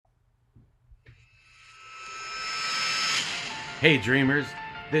Hey dreamers,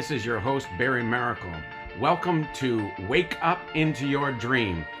 this is your host Barry Miracle. Welcome to Wake Up Into Your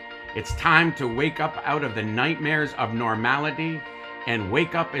Dream. It's time to wake up out of the nightmares of normality and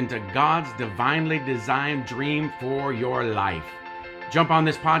wake up into God's divinely designed dream for your life. Jump on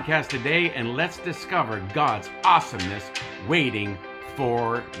this podcast today and let's discover God's awesomeness waiting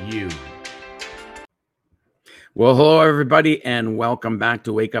for you. Well, hello everybody and welcome back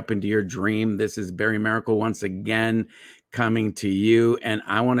to Wake Up Into Your Dream. This is Barry Miracle once again coming to you, and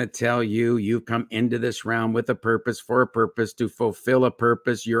I want to tell you, you've come into this realm with a purpose, for a purpose, to fulfill a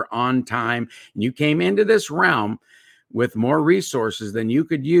purpose. You're on time, and you came into this realm with more resources than you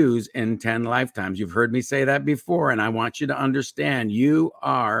could use in 10 lifetimes. You've heard me say that before, and I want you to understand you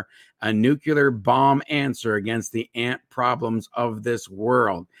are a nuclear bomb answer against the ant problems of this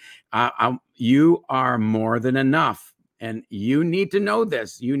world. You are more than enough. And you need to know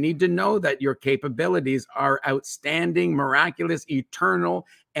this. You need to know that your capabilities are outstanding, miraculous, eternal,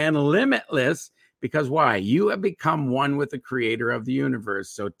 and limitless. Because why? You have become one with the creator of the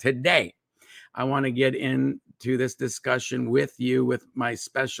universe. So today, I want to get into this discussion with you, with my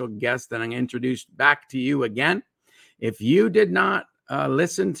special guest that I'm going to introduce back to you again. If you did not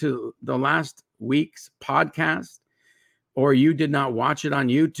listen to the last week's podcast, or you did not watch it on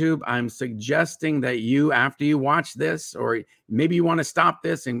YouTube, I'm suggesting that you, after you watch this, or maybe you want to stop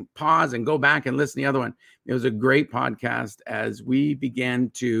this and pause and go back and listen to the other one. It was a great podcast as we began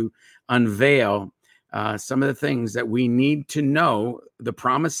to unveil some of the things that we need to know, the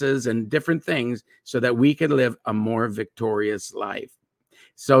promises and different things, so that we could live a more victorious life.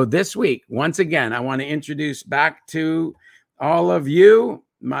 So this week, once again, I want to introduce back to all of you,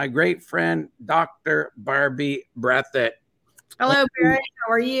 my great friend, Dr. Barbie Breathitt. Hello, Barry.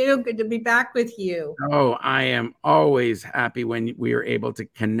 How are you? Good to be back with you. Oh, I am always happy when we are able to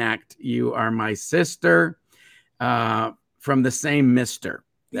connect. You are my sister from the same mister.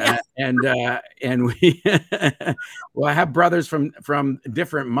 Yes. And we well, I have brothers from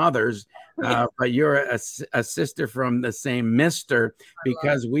different mothers, but you're a sister from the same mister,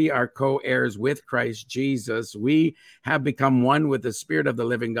 because we are co-heirs with Christ Jesus. We have become one with the Spirit of the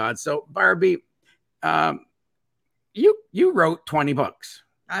living God. So, Barbie, you wrote 20 books.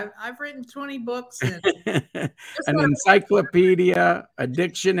 I've written 20 books. And an encyclopedia, a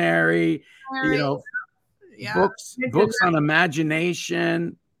dictionary, books on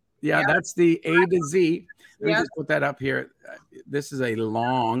imagination. Yeah, that's the A to Z. Let me just put that up here. This is a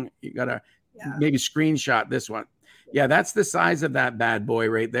long, you got to maybe screenshot this one. Yeah, that's the size of that bad boy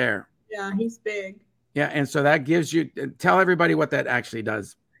right there. Yeah, he's big. Yeah, and so that gives you, tell everybody what that actually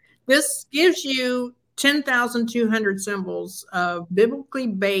does. This gives you 10,200 symbols of biblically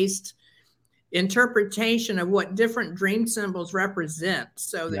based interpretation of what different dream symbols represent,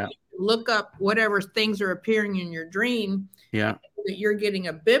 so that you can look up whatever things are appearing in your dream. Yeah. That you're getting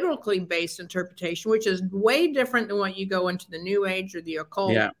a biblically based interpretation, which is way different than what you go into the New Age or the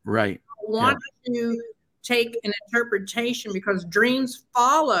occult. Yeah, right. I want to take an interpretation because dreams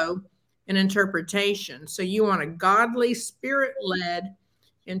follow an interpretation. So you want a godly, spirit-led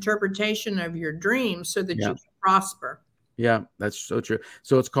interpretation of your dreams so that you can prosper. Yeah, that's so true.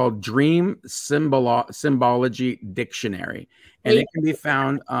 So it's called Dream Symbology Dictionary, and it can be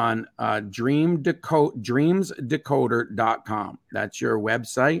found on dreamsdecoder.com. That's your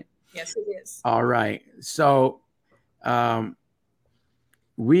website? Yes, it is. All right. So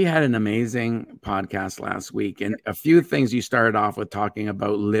we had an amazing podcast last week, and a few things you started off with talking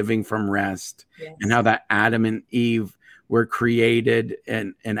about living from rest, and how that Adam and Eve were created,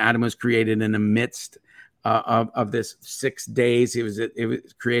 and Adam was created in the midst of this 6 days. It was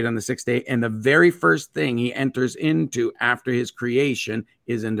created on the sixth day, and the very first thing he enters into after his creation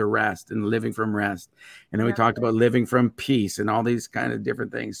is into rest and living from rest. And then we talked about living from peace and all these kind of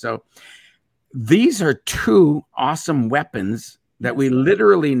different things. So these are two awesome weapons that we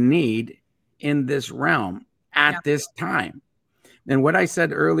literally need in this realm at this time. And what I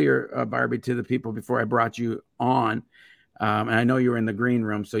said earlier, Barbie, to the people before I brought you on, and I know you were in the green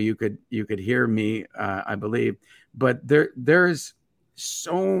room, so you could hear me, I believe. But there's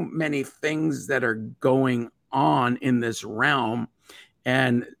so many things that are going on in this realm,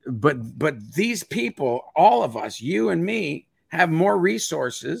 but these people, all of us, you and me, have more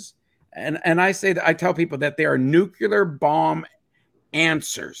resources. And I tell people that they are nuclear bomb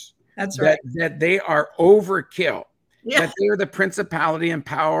answers. That's right. That they are overkill. Yeah. That they are the principality and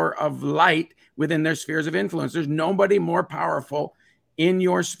power of light within their spheres of influence. There's nobody more powerful in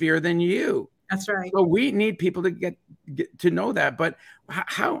your sphere than you. That's right. So we need people to get to know that. But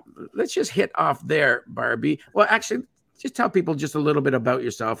how? Let's just hit off there, Barbie. Well, actually, just tell people just a little bit about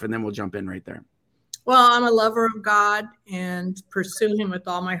yourself, and then we'll jump in right there. Well, I'm a lover of God and pursue him with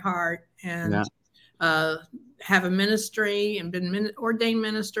all my heart, and have a ministry and been ordained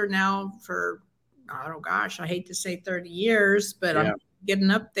minister now for, oh gosh, I hate to say 30 years, but I'm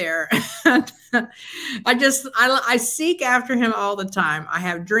getting up there. I seek after him all the time. I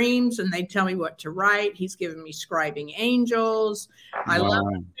have dreams and they tell me what to write. He's given me scribing angels. I love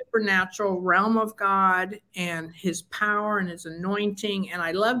the supernatural realm of God and his power and his anointing. And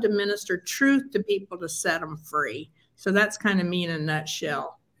I love to minister truth to people to set them free. So that's kind of me in a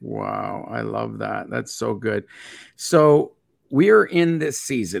nutshell. Wow. I love that. That's so good. So we're in this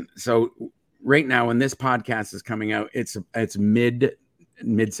season. So right now, when this podcast is coming out, it's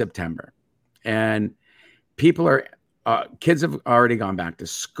mid-September, and people are kids have already gone back to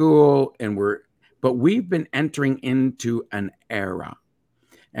school, but we've been entering into an era.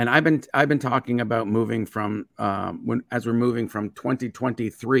 And I've been talking about moving from as we're moving from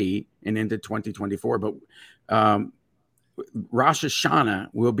 2023 and into 2024, but Rosh Hashanah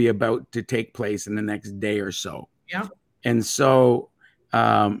will be about to take place in the next day or so. Yeah. And so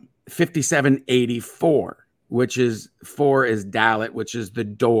 5784, which is 4 is Dalet, which is the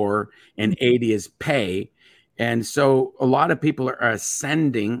door, and 80 is pay. And so a lot of people are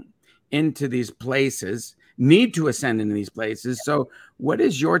ascending into these places, need to ascend into these places. So what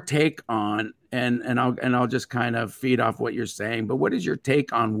is your take on, and I'll just kind of feed off what you're saying, but what is your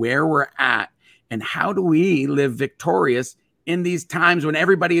take on where we're at and how do we live victorious in these times when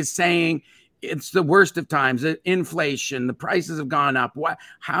everybody is saying it's the worst of times, inflation, the prices have gone up?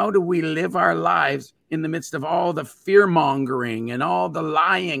 How do we live our lives in the midst of all the fear mongering and all the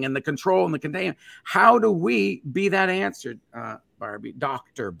lying and the control and the containment? How do we be that answered, Barbie,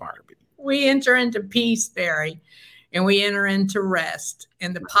 Dr. Barbie? We enter into peace, Barry, and we enter into rest.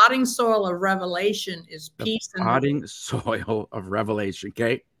 And the potting soil of revelation is peace. The potting soil of revelation,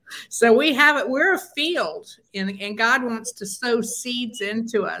 okay? So we have it. We're a field, and God wants to sow seeds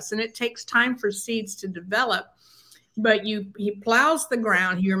into us, and it takes time for seeds to develop. But he plows the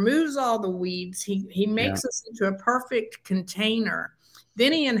ground. He removes all the weeds. He makes us into a perfect container.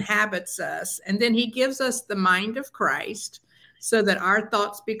 Then he inhabits us, and then he gives us the mind of Christ, so that our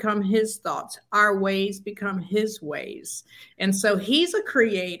thoughts become his thoughts, our ways become his ways. And so he's a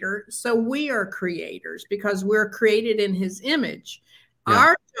creator, so we are creators because we're created in his image. Yeah.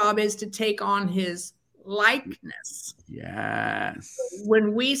 Our job is to take on his likeness. Yes.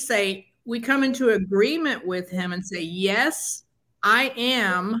 When we come into agreement with him and say, yes, I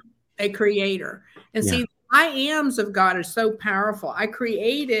am a creator. And see, the I ams of God are so powerful. I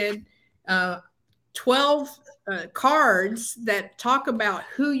created 12 cards that talk about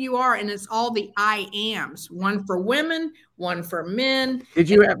who you are, and it's all the I ams, one for women, one for men.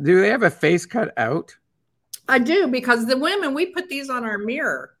 Do they have a face cut out? I do, because the women, we put these on our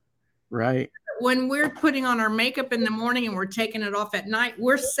mirror. Right. When we're putting on our makeup in the morning and we're taking it off at night,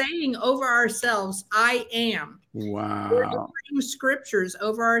 we're saying over ourselves, I am. Wow. We're declaring scriptures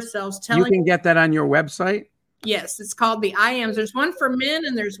over ourselves. Telling you can get that on your website? Yes, it's called the I ams. There's one for men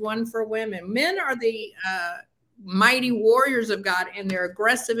and there's one for women. Men are the mighty warriors of God, and they're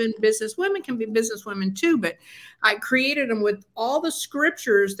aggressive in business. Women can be businesswomen too, but I created them with all the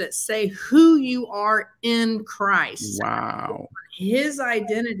scriptures that say who you are in Christ. Wow. His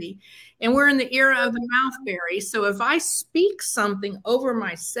identity. And we're in the era of the mouth, Barry. So if I speak something over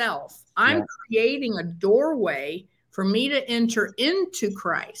myself, I'm creating a doorway for me to enter into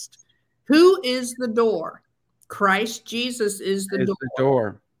Christ. Who is the door? Christ Jesus is the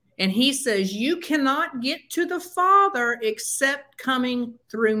door. And he says, you cannot get to the Father except coming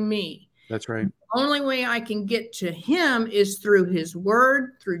through me. That's right. The only way I can get to him is through his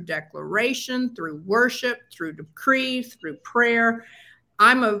word, through declaration, through worship, through decree, through prayer.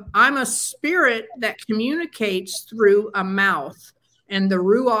 I'm a spirit that communicates through a mouth and the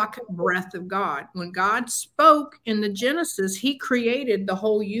Ruach breath of God. When God spoke in the Genesis, he created the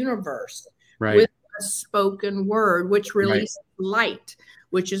whole universe with a spoken word, which released light,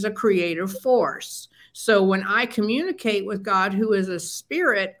 which is a creative force. So when I communicate with God, who is a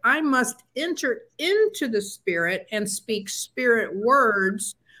spirit, I must enter into the spirit and speak spirit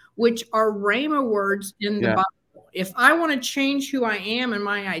words, which are Rhema words in the Bible. If I want to change who I am and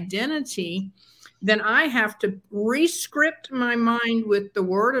my identity, then I have to re-script my mind with the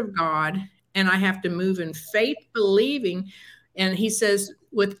word of God, and I have to move in faith, believing. And he says,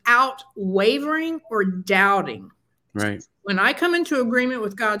 without wavering or doubting. Right. When I come into agreement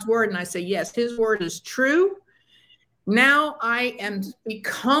with God's word and I say, yes, his word is true, now I am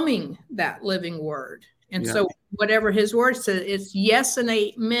becoming that living word. And so whatever his word says, it's yes and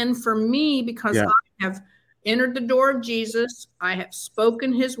amen for me, because I have entered the door of Jesus. I have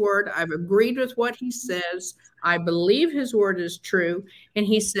spoken his word. I've agreed with what he says. I believe his word is true. And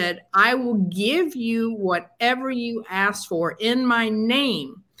he said, I will give you whatever you ask for in my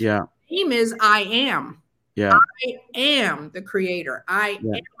name. Yeah. Name is I am. Yeah. I am the creator. I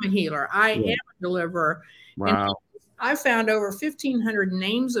am a healer. I am a deliverer. And Wow. I found over 1,500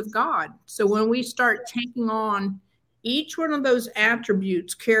 names of God. So when we start taking on each one of those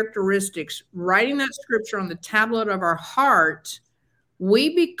attributes, characteristics, writing that scripture on the tablet of our heart,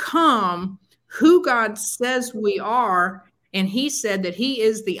 we become who God says we are. And he said that he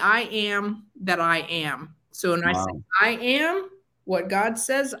is the I am that I am. So when I say I am what God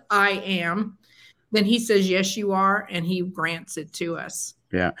says I am, then he says, yes, you are. And he grants it to us.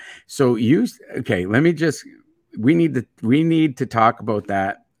 Yeah. So okay, let me just, we need to talk about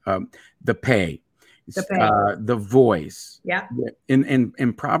that. The pay. The voice. Yeah.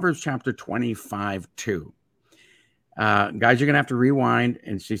 In Proverbs chapter 25:2. Guys, you're gonna have to rewind.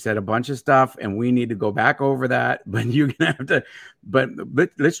 And she said a bunch of stuff, and we need to go back over that. But you're gonna have to. But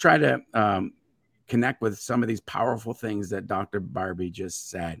let's try to connect with some of these powerful things that Dr. Barbie just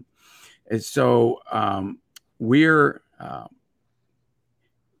said. And so we're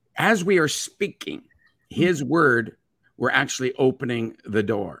as we are speaking his word, we're actually opening the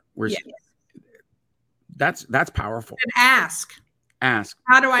door. That's powerful. And ask.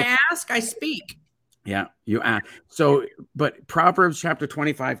 How do I ask? I speak. Yeah, you ask. So, but Proverbs chapter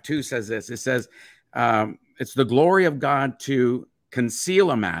 25:2 says this. It says, it's the glory of God to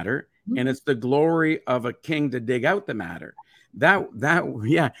conceal a matter, and it's the glory of a king to dig out the matter. And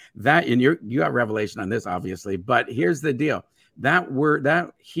you got revelation on this, obviously. But here's the deal.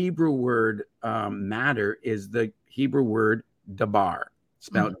 That Hebrew word matter is the Hebrew word dabar,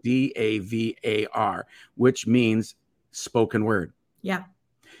 spelled Davar, which means spoken word. Yeah.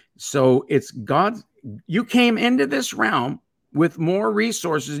 So it's God's. You came into this realm with more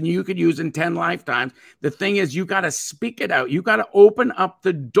resources than you could use in 10 lifetimes. The thing is, you got to speak it out. You got to open up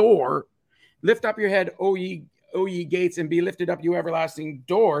the door, lift up your head, O ye gates, and be lifted up, you everlasting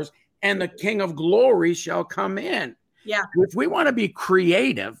doors, and the King of glory shall come in. Yeah. If we want to be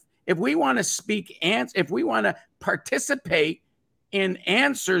creative, if we want to speak if we want to participate in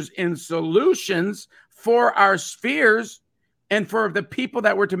answers, in solutions for our spheres and for the people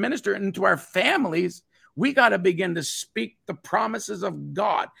that we're to minister into our families, we got to begin to speak the promises of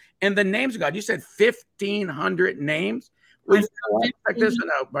God and the names of God. You said 1,500 names. Well, check this one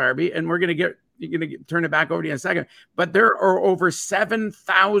out, Barbie, and you're going to turn it back over to you in a second. But there are over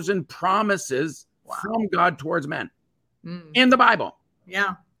 7,000 promises from God towards men in the Bible.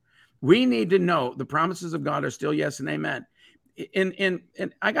 Yeah. We need to know the promises of God are still yes and amen. And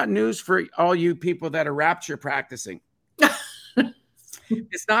I got news for all you people that are rapture practicing.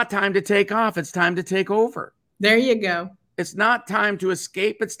 It's not time to take off. It's time to take over. There you go. It's not time to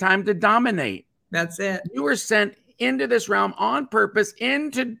escape. It's time to dominate. That's it. You were sent into this realm on purpose,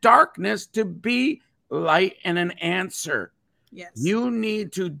 into darkness, to be light and an answer. Yes. You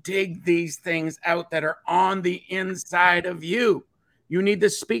need to dig these things out that are on the inside of you. You need to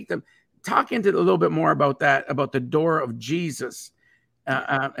speak them. Talk into a little bit more about that, about the door of Jesus,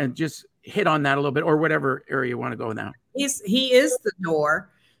 and just hit on that a little bit, or whatever area you want to go now. He is the door.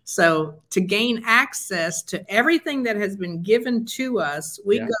 So to gain access to everything that has been given to us,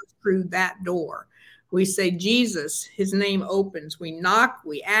 we go through that door. We say, Jesus, his name opens. We knock,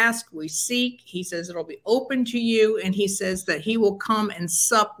 we ask, we seek. He says it'll be open to you. And he says that he will come and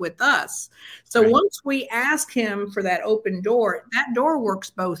sup with us. So once we ask him for that open door, that door works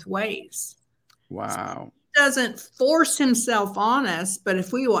both ways. Wow. He doesn't force himself on us, but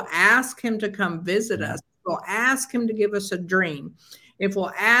if we will ask him to come visit us, we'll ask him to give us a dream. If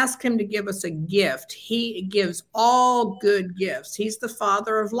we'll ask him to give us a gift, he gives all good gifts. He's the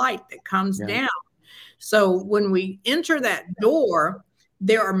Father of light that comes down. So when we enter that door,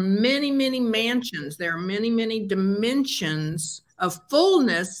 there are many, many mansions. There are many, many dimensions of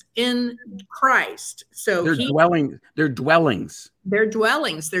fullness in Christ. So they're dwellings. They're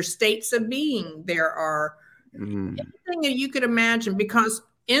dwellings. They're states of being. There are everything that you could imagine, because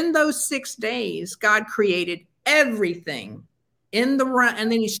in those 6 days, God created everything in the realm,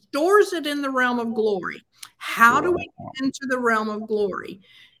 and then he stores it in the realm of glory. How do we get into the realm of glory?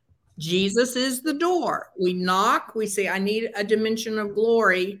 Jesus is the door. We knock, we say, I need a dimension of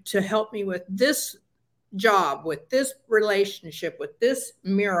glory to help me with this job, with this relationship, with this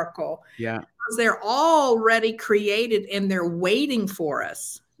miracle. Yeah. Because they're already created and they're waiting for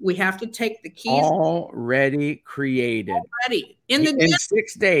us. We have to take the keys. Already created. Already. In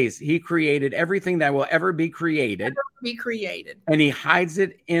 6 days, he created everything that will ever be created. And he hides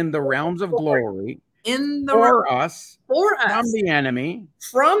it in the realms of glory. in the for us from the enemy.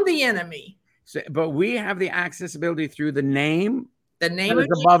 From the enemy. So, but we have the accessibility through the name of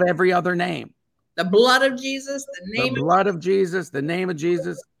above every other name. The blood of Jesus, the blood of Jesus, the name of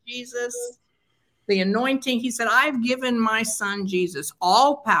Jesus. The anointing. He said, I've given my son Jesus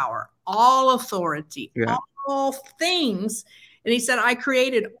all power, all authority, all things. And he said, I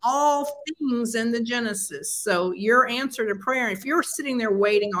created all things in the Genesis. So your answer to prayer, if you're sitting there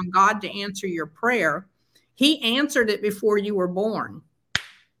waiting on God to answer your prayer, he answered it before you were born.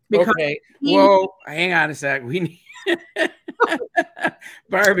 Okay. Whoa, hang on a sec. We need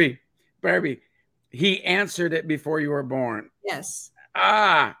Barbie, he answered it before you were born. Yes.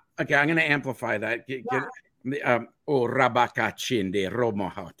 Okay. I'm going to amplify that.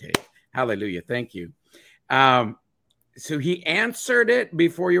 Hallelujah. Thank you. So he answered it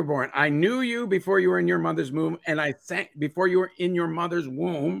before you were born. I knew you before you were in your mother's womb, and before you were in your mother's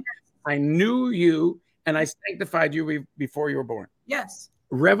womb, I knew you, and I sanctified you before you were born. Yes.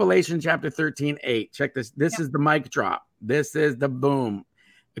 Revelation chapter 13:8. Check this. This is the mic drop. This is the boom.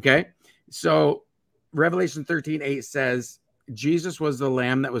 Okay. So Revelation 13:8 says, Jesus was the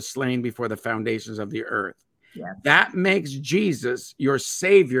lamb that was slain before the foundations of the earth. Yes. That makes Jesus your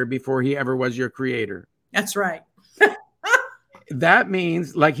savior before he ever was your creator. That's right. That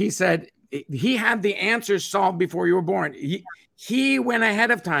means, like he said, he had the answers solved before you were born. He went ahead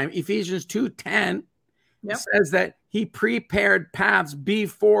of time. Ephesians 2:10 says that he prepared paths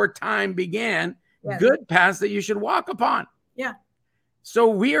before time began, good paths that you should walk upon. Yeah. So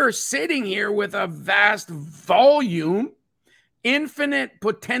we are sitting here with a vast volume, infinite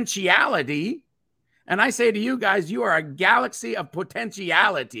potentiality. And I say to you guys, you are a galaxy of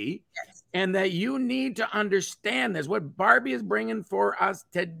potentiality. Yes. And that you need to understand this. What Barbie is bringing for us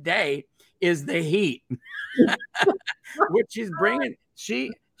today is the heat. What she's bringing, she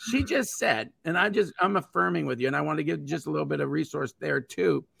just said, and I'm affirming with you, and I want to give just a little bit of resource there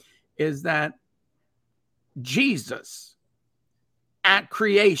too, is that Jesus at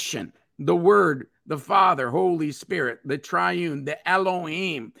creation, the Word, the Father, Holy Spirit, the triune, the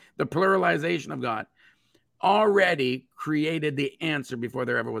Elohim, the pluralization of God, already created the answer before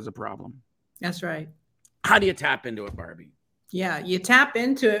there ever was a problem. That's right. How do you tap into it, Barbie? Yeah, you tap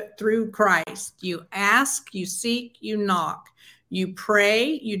into it through Christ. You ask, you seek, you knock. You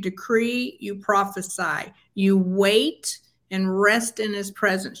pray, you decree, you prophesy. You wait and rest in his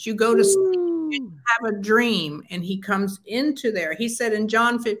presence. You go to sleep, you have a dream, and he comes into there. He said in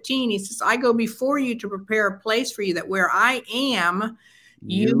John 15, he says, I go before you to prepare a place for you, that where I am,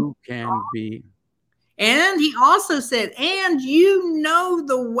 you can be. And he also said, and you know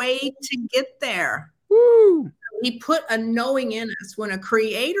the way to get there. Woo. He put a knowing in us. When a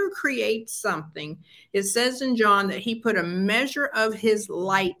creator creates something, it says in John that he put a measure of his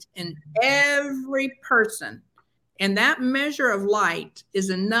light in every person. And that measure of light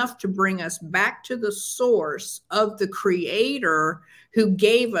is enough to bring us back to the source of the creator who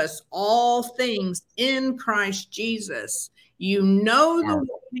gave us all things in Christ Jesus. You know the way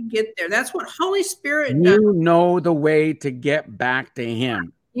to get there. That's what Holy Spirit does. You know the way to get back to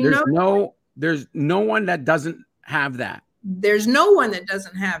him. There's no one that doesn't have that. There's no one that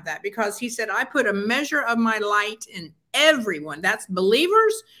doesn't have that, because he said, I put a measure of my light in everyone. That's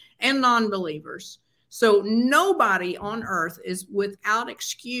believers and non-believers. So nobody on earth is without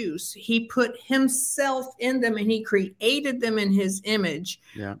excuse. He put himself in them and he created them in his image.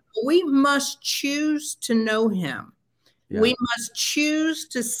 Yeah. We must choose to know him. Yeah. We must choose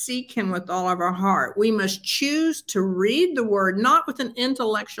to seek him with all of our heart. We must choose to read the word, not with an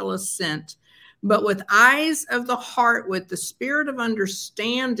intellectual assent, but with eyes of the heart, with the spirit of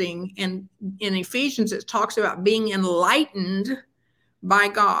understanding. And in Ephesians, it talks about being enlightened by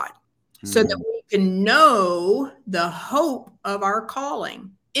God, so that we can know the hope of our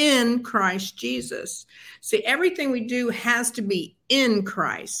calling in Christ Jesus. See, everything we do has to be in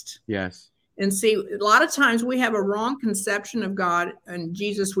Christ. Yes. And see, a lot of times we have a wrong conception of God and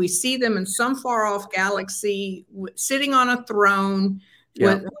Jesus. We see them in some far off galaxy, sitting on a throne,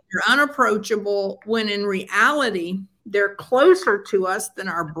 they're unapproachable, when in reality, they're closer to us than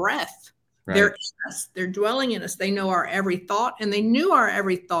our breath. Right. They're in us. They're dwelling in us. They know our every thought, and they knew our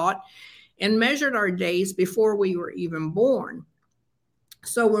every thought and measured our days before we were even born.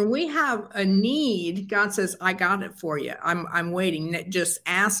 So when we have a need, God says, I got it for you. I'm waiting. Just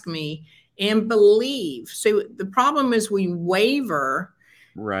ask me and believe. So the problem is we waver.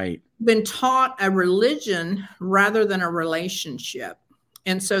 Right. Been taught a religion rather than a relationship.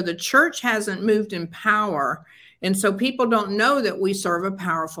 And so the church hasn't moved in power. And so people don't know that we serve a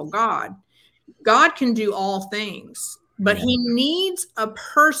powerful God. God can do all things, But he needs a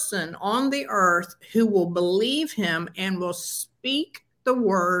person on the earth who will believe him and will speak the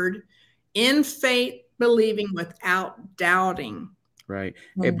word in faith, believing without doubting. Right.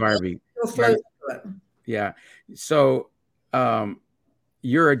 Hey, Barbie. Yeah. So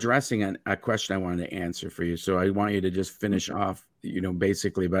you're addressing a question I wanted to answer for you. So I want you to just finish off,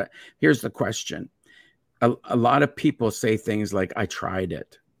 basically. But here's the question. A lot of people say things like, I tried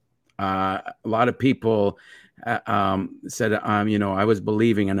it. A lot of people said, I was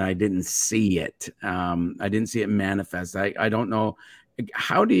believing and I didn't see it. I didn't see it manifest. I don't know.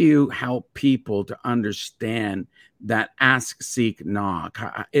 How do you help people to understand that ask, seek, knock?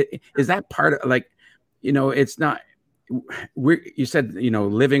 Is that part of it's not, you said,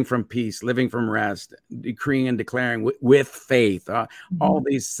 living from peace, living from rest, decreeing and declaring with faith, all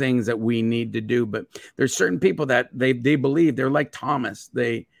these things that we need to do. But there's certain people that they believe. They're like Thomas.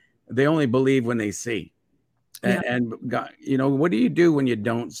 They only believe when they see. And God, what do you do when you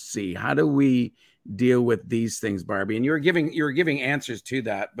don't see? How do we deal with these things, Barbie? And you're giving answers to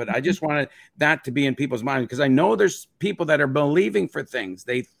that, but I just wanted that to be in people's minds, because I know there's people that are believing for things.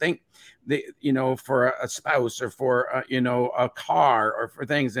 They think for a spouse or for a car or for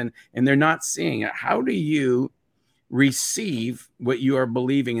things, and they're not seeing it. How do you receive what you are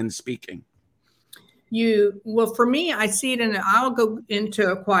believing and speaking? Well, for me, I see it I'll go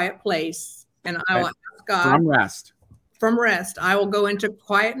into a quiet place and I will ask God from rest. I will go into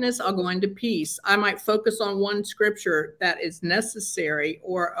quietness. I'll go into peace. I might focus on one scripture that is necessary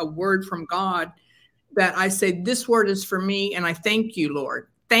or a word from God that I say, this word is for me. And I thank you, Lord.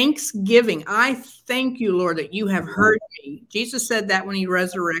 Thanksgiving. I thank you, Lord, that you have heard me. Jesus said that when he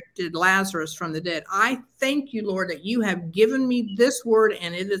resurrected Lazarus from the dead. I thank you, Lord, that you have given me this word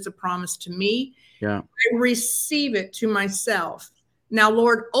and it is a promise to me. Yeah. I receive it to myself. Now,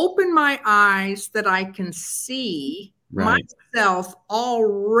 Lord, open my eyes that I can see myself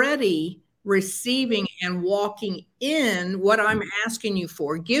already receiving and walking in what I'm asking you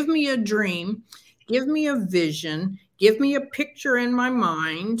for. Give me a dream. Give me a vision. Give me a picture in my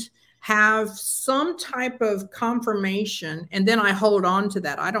mind. Have some type of confirmation. And then I hold on to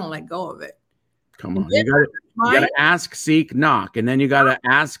that. I don't let go of it. Come on. You got to ask, seek, knock. And then you got to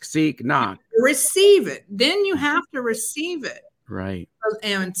ask, seek, knock. Receive it. Then you have to receive it. Right.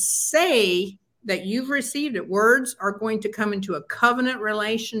 And say that you've received it. Words are going to come into a covenant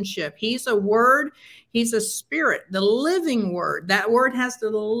relationship. He's a word. He's a spirit, the living word. That word has to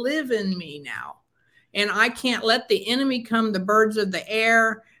live in me now. And I can't let the enemy come, the birds of the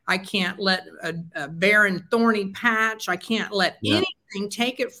air. I can't let a barren, thorny patch. I can't let anything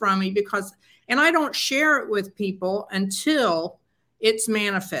take it from me and I don't share it with people until it's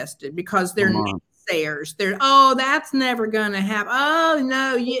manifested, because they're naysayers. They're, that's never going to happen. Oh,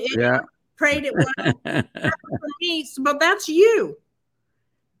 no, you prayed it once. For me, but that's you.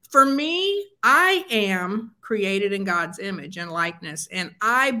 For me, I am created in God's image and likeness, and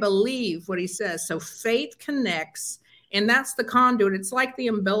I believe what he says. So faith connects, and that's the conduit. It's like the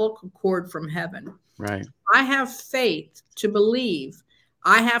umbilical cord from heaven. Right. I have faith to believe.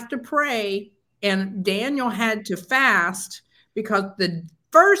 I have to pray, and Daniel had to fast because the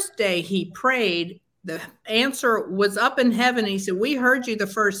first day he prayed, the answer was up in heaven. He said, we heard you the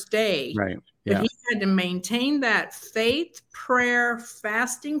first day. Right. Yeah. But he had to maintain that faith, prayer,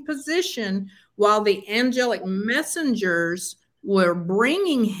 fasting position while the angelic messengers were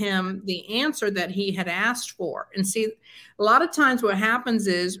bringing him the answer that he had asked for. And see, a lot of times what happens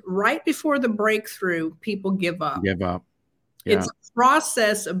is right before the breakthrough, people give up. Yeah. It's a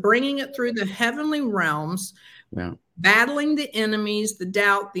process of bringing it through the heavenly realms, battling the enemies, the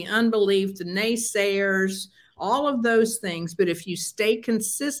doubt, the unbelief, the naysayers, all of those things. But if you stay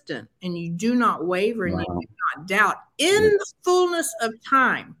consistent and you do not waver and you do not doubt, in the fullness of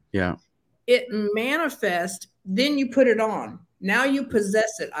time, it manifests, then you put it on. Now you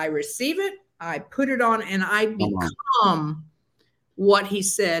possess it. I receive it, I put it on, and I become what he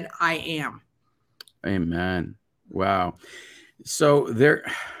said I am. Amen. Wow. So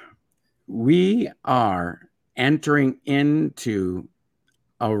we are entering into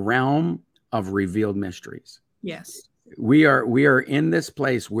a realm of revealed mysteries. Yes. We are in this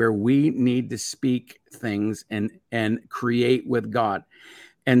place where we need to speak things and create with God.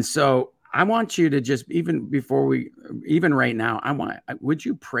 And so I want you to just, even right now, would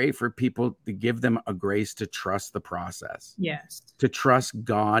you pray for people to give them a grace to trust the process? Yes. To trust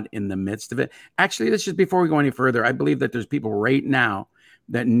God in the midst of it. Actually, this is before we go any further. I believe that there's people right now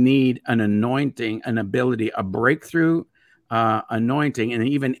that need an anointing, an ability, a breakthrough anointing, and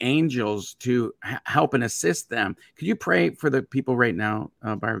even angels to help and assist them. Could you pray for the people right now,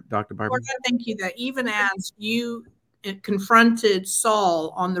 Dr. Barbara? Lord, I thank you that even as you confronted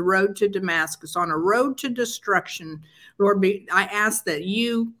Saul on the road to Damascus, on a road to destruction, Lord, I ask that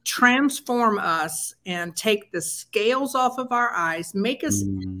you transform us and take the scales off of our eyes, make us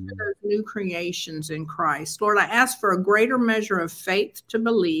into those new creations in Christ. Lord, I ask for a greater measure of faith to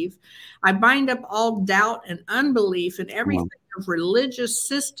believe. I bind up all doubt and unbelief and everything of religious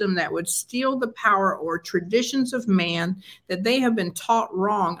system that would steal the power or traditions of man that they have been taught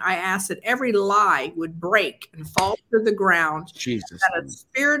wrong. I ask that every lie would break and fall to the ground, Jesus. that a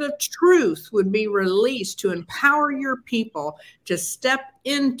spirit of truth would be released to empower your people to step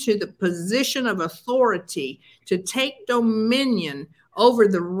into the position of authority, to take dominion over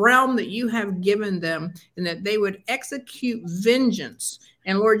the realm that you have given them, and that they would execute vengeance.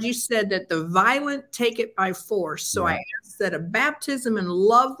 And Lord, you said that the violent take it by force. So I ask that a baptism in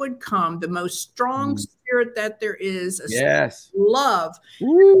love would come, the most strong spirit that there is, a spirit of love,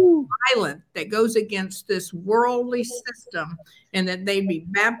 violent, that goes against this worldly system, and that they be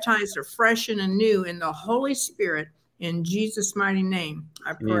baptized afresh and anew in the Holy Spirit. In Jesus' mighty name,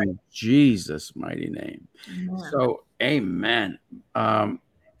 I pray. In Jesus' mighty name. Amen. So, amen.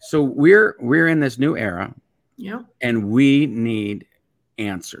 So we're in this new era, and we need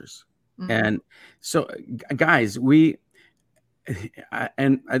answers. And so, guys, I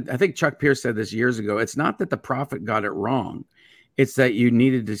think Chuck Pierce said this years ago. It's not that the prophet got it wrong; it's that you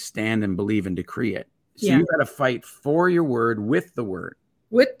needed to stand and believe and decree it. So you got to fight for your word with the word.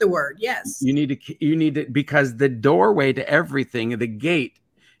 With the word, yes. You need to, because the doorway to everything, the gate,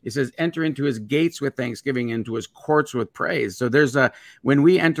 it says, enter into his gates with thanksgiving, into his courts with praise. So when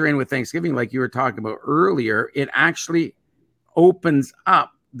we enter in with thanksgiving, like you were talking about earlier, it actually opens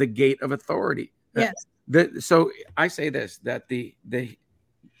up the gate of authority. Yes. So I say this, that the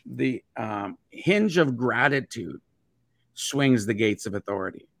hinge of gratitude swings the gates of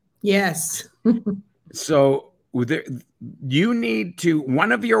authority. Yes. So you need to,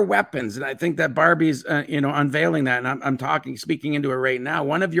 one of your weapons, and I think that Barbie's unveiling that, and I'm speaking into it right now.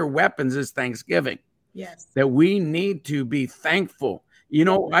 One of your weapons is thanksgiving. Yes. That we need to be thankful. I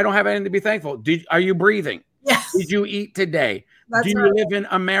don't have anything to be thankful. Are you breathing? Yes. Did you eat today? That's Do you live in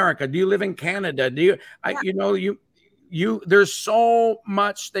America? Do you live in Canada? There's so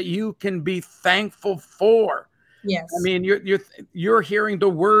much that you can be thankful for. Yes. I mean, you're hearing the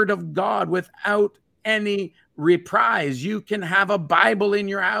word of God without any reprise. You can have a Bible in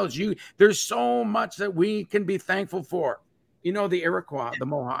your house. There's so much that we can be thankful for. The Iroquois, the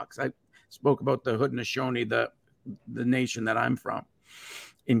Mohawks. I spoke about the Haudenosaunee, the nation that I'm from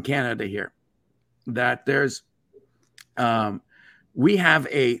in Canada here. That we have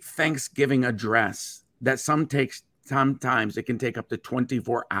a Thanksgiving address that sometimes it can take up to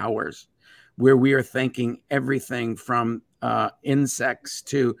 24 hours, where we are thanking everything from insects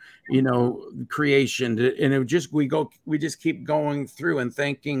to creation, and we just keep going through and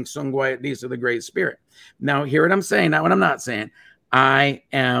thanking Sungwai Lisa, the Great Spirit. Now, hear what I'm saying, not what I'm not saying. I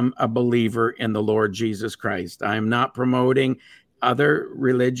am a believer in the Lord Jesus Christ. I am not promoting other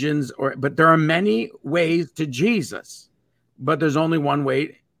religions, but there are many ways to Jesus, but there's only one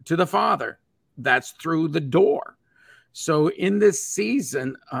way to the Father. That's through the door. So in this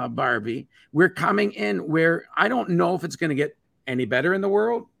season, Barbie, we're coming in where I don't know if it's going to get any better in the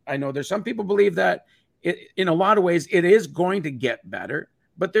world. I know there's some people believe that in a lot of ways it is going to get better,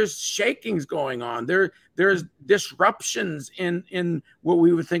 but there's shakings going on. There's disruptions in what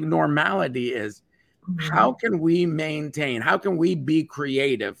we would think normality is. Mm-hmm. How can we maintain? How can we be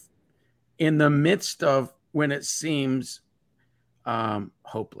creative in the midst of when it seems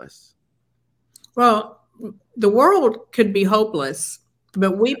hopeless? Well, the world could be hopeless,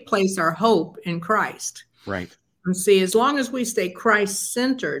 but we place our hope in Christ. Right. And see, as long as we stay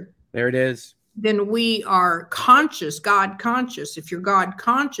Christ-centered, there it is, then we are conscious, God conscious. If you're God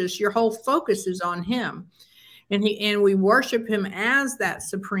conscious, your whole focus is on him. And we worship him as that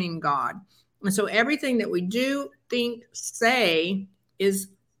supreme God. And so everything that we do, think, say is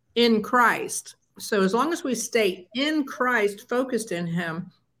in Christ. So as long as we stay in Christ, focused in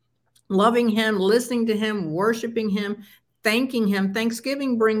him, loving him, listening to him, worshiping him, thanking him,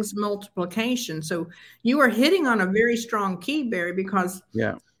 thanksgiving brings multiplication. So you are hitting on a very strong key, Barry, because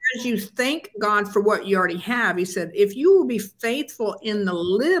as you thank God for what you already have, he said, if you will be faithful in the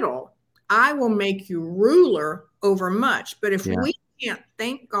little, I will make you ruler over much. But if we can't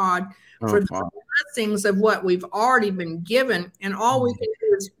thank God for the blessings of what we've already been given, and all we can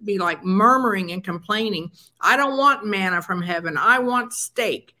do is be like murmuring and complaining, I don't want manna from heaven. I want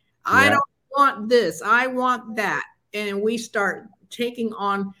steak. I don't want this. I want that. And we start taking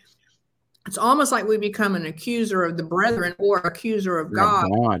on, it's almost like we become an accuser of the brethren or accuser of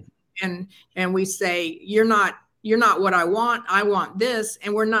God. And we say, you're not you're not what I want this.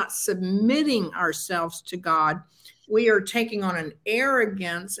 And we're not submitting ourselves to God. We are taking on an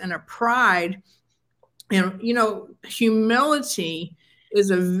arrogance and a pride. And, humility is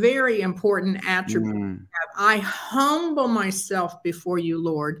a very important attribute. I humble myself before you,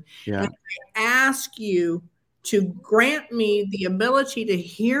 Lord, and I ask you to grant me the ability to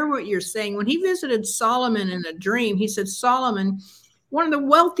hear what you're saying. When he visited Solomon in a dream, he said, Solomon, one of the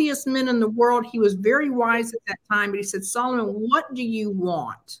wealthiest men in the world, he was very wise at that time, but he said, Solomon, what do you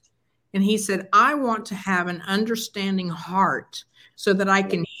want? And he said, I want to have an understanding heart so that I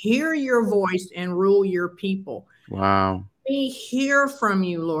can hear your voice and rule your people. Wow. Let me hear from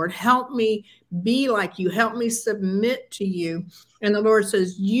you, Lord. Help me be like you. Help me submit to you. And the Lord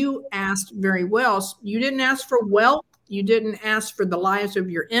says, you asked very well. You didn't ask for wealth. You didn't ask for the lives of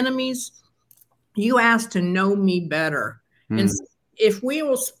your enemies. You asked to know me better. And so if we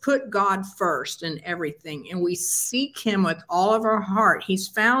will put God first in everything and we seek him with all of our heart, he's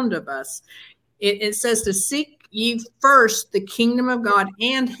found of us. It says to seek ye first the kingdom of God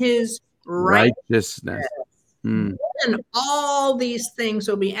and his righteousness. And all these things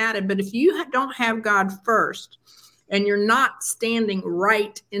will be added. But if you don't have God first and you're not standing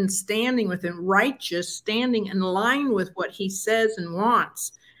right in standing with him, righteous, standing in line with what he says and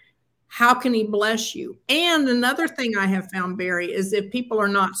wants, how can he bless you? And another thing I have found, Barry, is if people are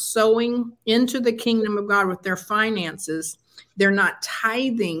not sowing into the kingdom of God with their finances, they're not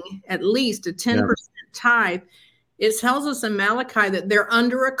tithing at least a 10% tithe. It tells us in Malachi that they're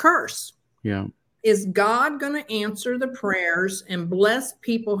under a curse. Yeah. Is God going to answer the prayers and bless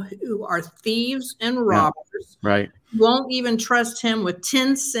people who are thieves and robbers? Right. Won't even trust him with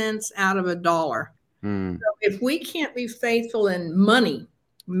 10 cents out of $1. So if we can't be faithful in money,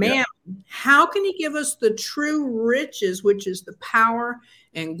 man, how can he give us the true riches, which is the power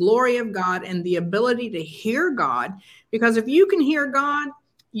and glory of God and the ability to hear God? Because if you can hear God,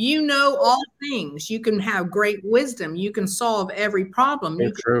 you know all things. You can have great wisdom. You can solve every problem.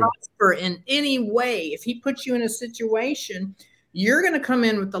 You can prosper in any way. If he puts you in a situation, you're going to come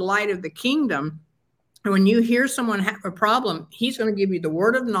in with the light of the kingdom. And when you hear someone have a problem, he's going to give you the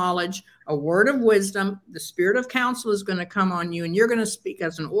word of knowledge, a word of wisdom. The spirit of counsel is going to come on you, and you're going to speak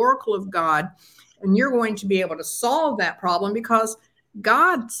as an oracle of God, and you're going to be able to solve that problem because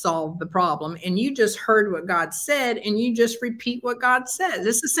God solved the problem, and you just heard what God said, and you just repeat what God says.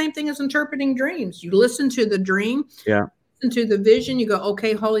 It's the same thing as interpreting dreams. You listen to the dream, listen to the vision. You go,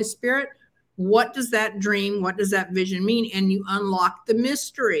 okay, Holy Spirit, what does that dream, what does that vision mean? And you unlock the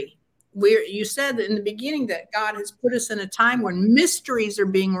mystery. You said in the beginning that God has put us in a time when mysteries are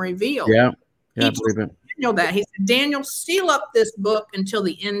being revealed. Yeah, I believe it. Daniel that. He said, Daniel, seal up this book until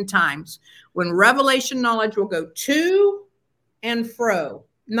the end times when revelation knowledge will go to and fro,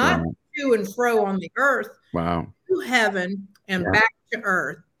 not to and fro on the earth, to heaven and back to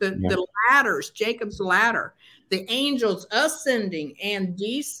earth. The ladders, Jacob's ladder, the angels ascending and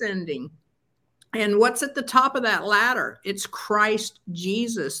descending. And what's at the top of that ladder? It's Christ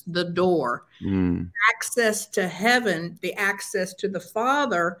Jesus, the door, access to heaven, the access to the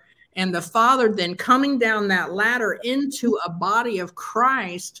Father, and the Father then coming down that ladder into a body of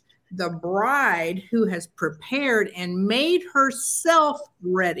Christ, the bride who has prepared and made herself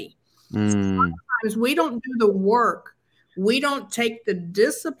ready. Sometimes we don't do the work. We don't take the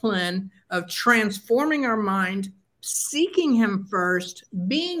discipline of transforming our mind, seeking him first,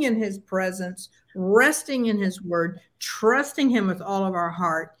 being in his presence, resting in his word, trusting him with all of our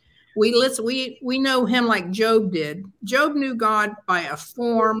heart. We know him like Job did. Job knew God by a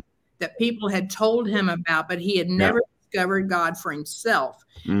form that people had told him about, but he had never discovered God for himself.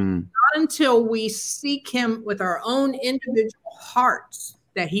 Not until we seek him with our own individual hearts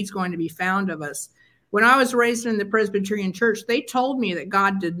that he's going to be found of us. When I was raised in the Presbyterian church, they told me that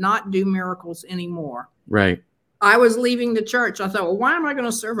God did not do miracles anymore. Right. I was leaving the church. I thought, well, why am I going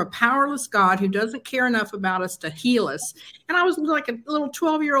to serve a powerless God who doesn't care enough about us to heal us? And I was like a little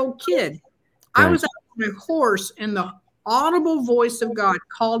 12-year-old kid. I was out on a horse, and the audible voice of God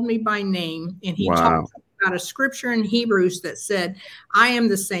called me by name, and he talked about a scripture in Hebrews that said, I am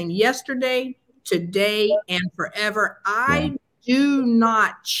the same yesterday, today, and forever. I do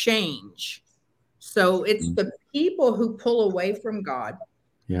not change. So it's the people who pull away from God.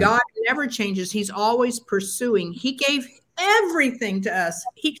 God never changes. He's always pursuing. He gave everything to us.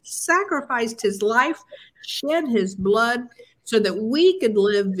 He sacrificed his life, shed his blood so that we could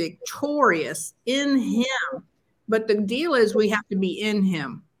live victorious in him. But the deal is we have to be in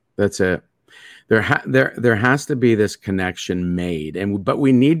him. That's it. There has to be this connection made. But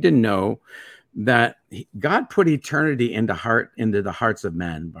we need to know that God put eternity into the hearts of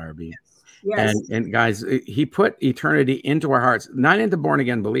men, Barbie. Yes. And guys, he put eternity into our hearts, not into born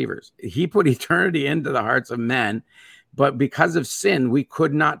again believers. He put eternity into the hearts of men, but because of sin, we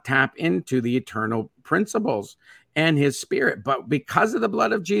could not tap into the eternal principles and his spirit. But because of the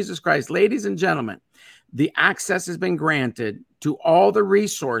blood of Jesus Christ, ladies and gentlemen, the access has been granted to all the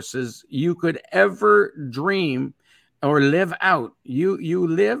resources you could ever dream or live out. You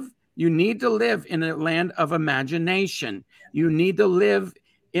need to live in a land of imagination. You need to live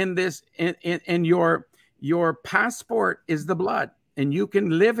in this, in your passport is the blood, and you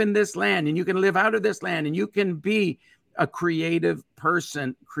can live in this land, and you can live out of this land, and you can be a creative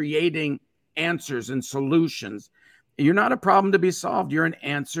person creating answers and solutions. You're not a problem to be solved. You're an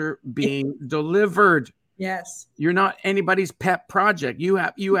answer being delivered. Yes. You're not anybody's pet project. You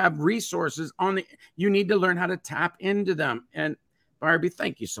have resources you need to learn how to tap into them. And Barbie,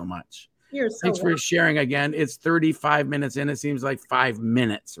 thank you so much. Thanks for sharing again. It's 35 minutes in. It seems like 5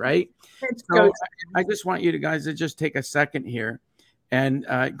 minutes, right? So I just want you guys to just take a second here and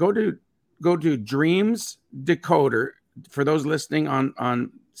go to Dreams Decoder. For those listening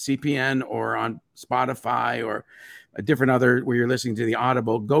on CPN or on Spotify or a different other where you're listening to the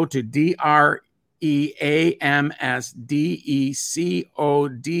Audible, go to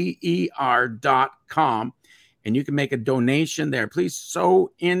DREAMSDECODER.com. And you can make a donation there. Please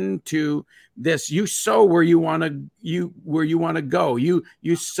sow into this. You sow where you want to go. You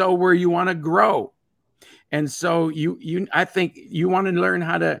sow where you want to grow. And so I think you want to learn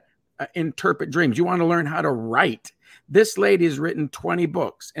how to interpret dreams. You want to learn how to write. This lady has written 20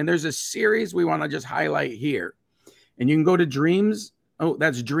 books, and there's a series we want to just highlight here. And you can go to Dreams. Oh,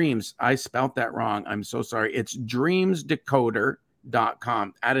 that's Dreams. I spelt that wrong. I'm so sorry. It's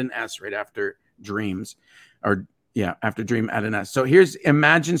dreamsdecoder.com. Add an S right after Dreams. Or after Dream, add an S. So here's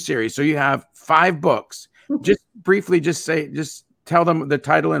Imagine series. So you have 5 books. Just briefly, just tell them the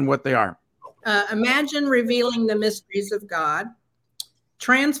title and what they are. Imagine revealing the mysteries of God,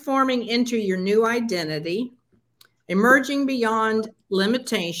 transforming into your new identity, emerging beyond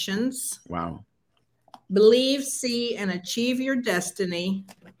limitations. Wow. Believe, see, and achieve your destiny,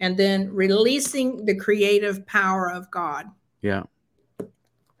 and then releasing the creative power of God. Yeah.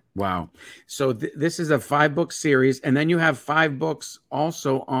 Wow. So this is a 5-book series. And then you have 5 books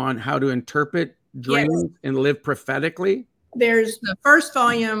also on how to interpret dreams and live prophetically. There's the first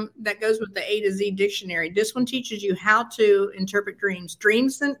volume that goes with the A to Z dictionary. This one teaches you how to interpret dreams. Dream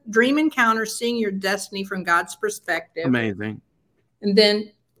encounters, seeing your destiny from God's perspective. Amazing. And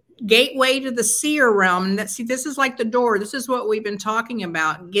then Gateway to the Seer realm. And this is like the door. This is what we've been talking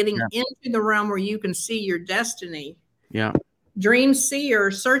about, getting into the realm where you can see your destiny. Yeah. Dream Seer,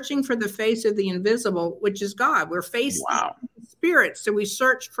 searching for the face of the invisible, which is God. We're faced with spirit, so we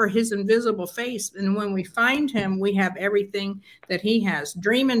search for his invisible face. And when we find him, we have everything that he has.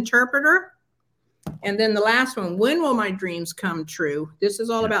 Dream Interpreter. And then the last one, when will my dreams come true? This is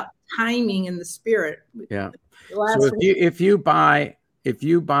all about timing in the spirit. Yeah. So if you buy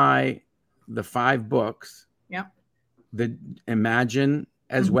the 5 books, the Imagine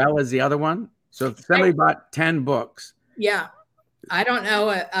as well as the other one. So if somebody bought 10 books. Yeah. I don't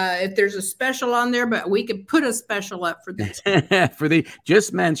know if there's a special on there, but we could put a special up for this.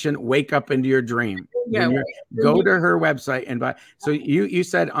 Just mention Wake Up Into Your Dream. Go to her website and buy. So you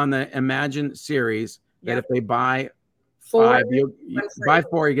said on the Imagine series that if they buy 5, you buy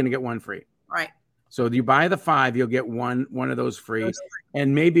 4, you're going to get 1 free. Right. So you buy the 5, you'll get one of those free.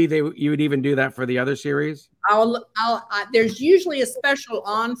 And maybe you would even do that for the other series. There's usually a special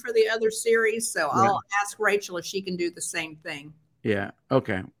on for the other series, so I'll ask Rachel if she can do the same thing. Yeah.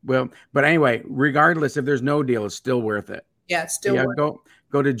 Okay. Well, but anyway, regardless, if there's no deal, it's still worth it. Yeah, it's still worth it.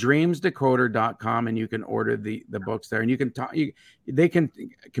 Go to dreamsdecoder.com and you can order the books there, and you can talk. They can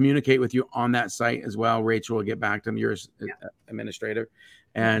communicate with you on that site as well. Rachel will get back to them. You're administrator,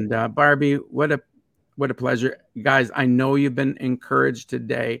 and Barbie, what a pleasure, guys. I know you've been encouraged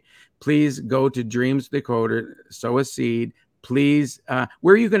today. Please go to Dreams Decoder, sow a seed. Please,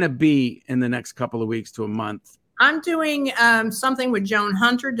 where are you going to be in the next couple of weeks to a month? I'm doing something with Joan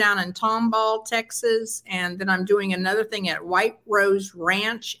Hunter down in Tomball, Texas. And then I'm doing another thing at White Rose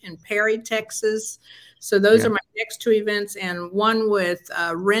Ranch in Perry, Texas. So those are my next 2 events, and one with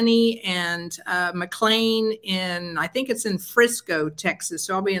Rennie and McLean I think it's in Frisco, Texas.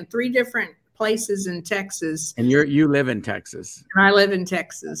 So I'll be in 3 different places in Texas. And you live in Texas. And I live in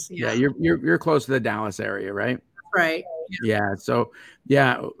Texas. Yeah, you're close to the Dallas area, right? Right. Yeah. So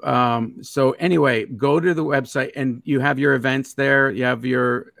so anyway, go to the website and you have your events there. You have the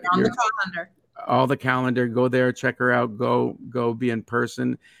calendar. All the calendar. Go there, check her out. Go be in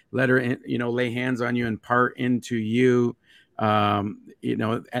person. Let her lay hands on you and part into you.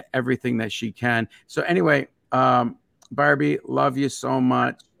 everything that she can. So anyway, Barbie, love you so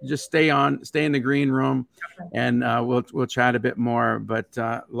much. Just stay in the green room, and we'll chat a bit more. But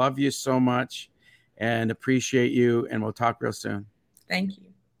love you so much, and appreciate you. And we'll talk real soon. Thank you,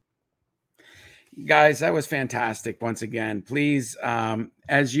 guys. That was fantastic. Once again, please,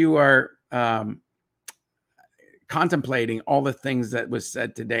 as you are contemplating all the things that was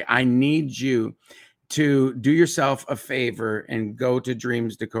said today, I need you to do yourself a favor and go to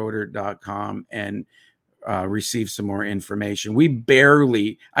dreamsdecoder.com and receive some more information. We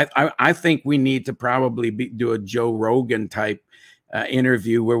barely, I think we need to probably do a Joe Rogan type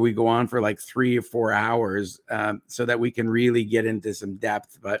interview where we go on for like 3 or 4 hours so that we can really get into some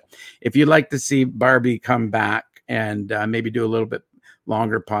depth. But if you'd like to see Barbie come back and maybe do a little bit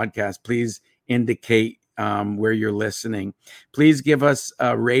longer podcast, please indicate where you're listening. Please give us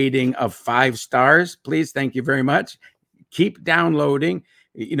a rating of 5 stars. Please. Thank you very much. Keep downloading,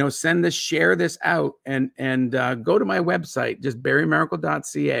 share this out, and go to my website, just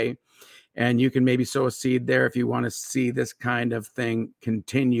barrymiracle.ca, and you can maybe sow a seed there if you want to see this kind of thing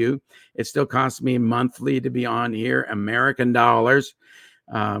continue. It still costs me monthly to be on here, American dollars.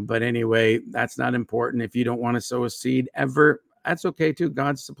 But anyway, that's not important. If you don't want to sow a seed ever, that's okay too.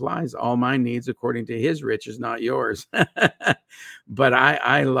 God supplies all my needs according to his riches, not yours. But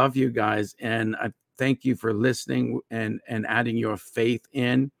I love you guys, and I thank you for listening and adding your faith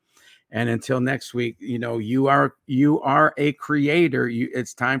in. And until next week, you are a creator.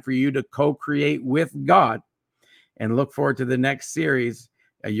 It's time for you to co-create with God, and look forward to the next series.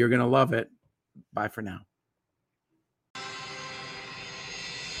 You're going to love it. Bye for now.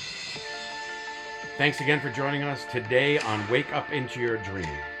 Thanks again for joining us today on Wake Up Into Your Dream.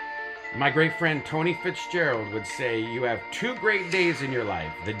 My great friend Tony Fitzgerald would say you have 2 great days in your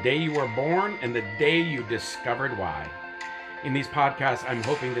life: the day you were born and the day you discovered why. In these podcasts, I'm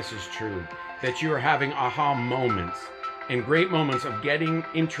hoping this is true, that you are having aha moments and great moments of getting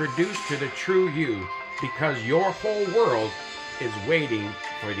introduced to the true you, because your whole world is waiting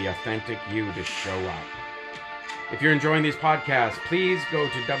for the authentic you to show up. If you're enjoying these podcasts, please go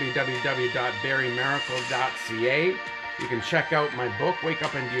to www.barrymiracle.ca. You can check out my book, Wake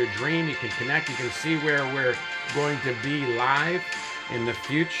Up Into Your Dream. You can connect. You can see where we're going to be live in the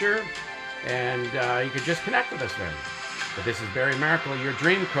future. And you can just connect with us there. But this is Barry Miracle, your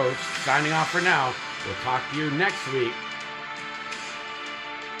dream coach, signing off for now. We'll talk to you next week.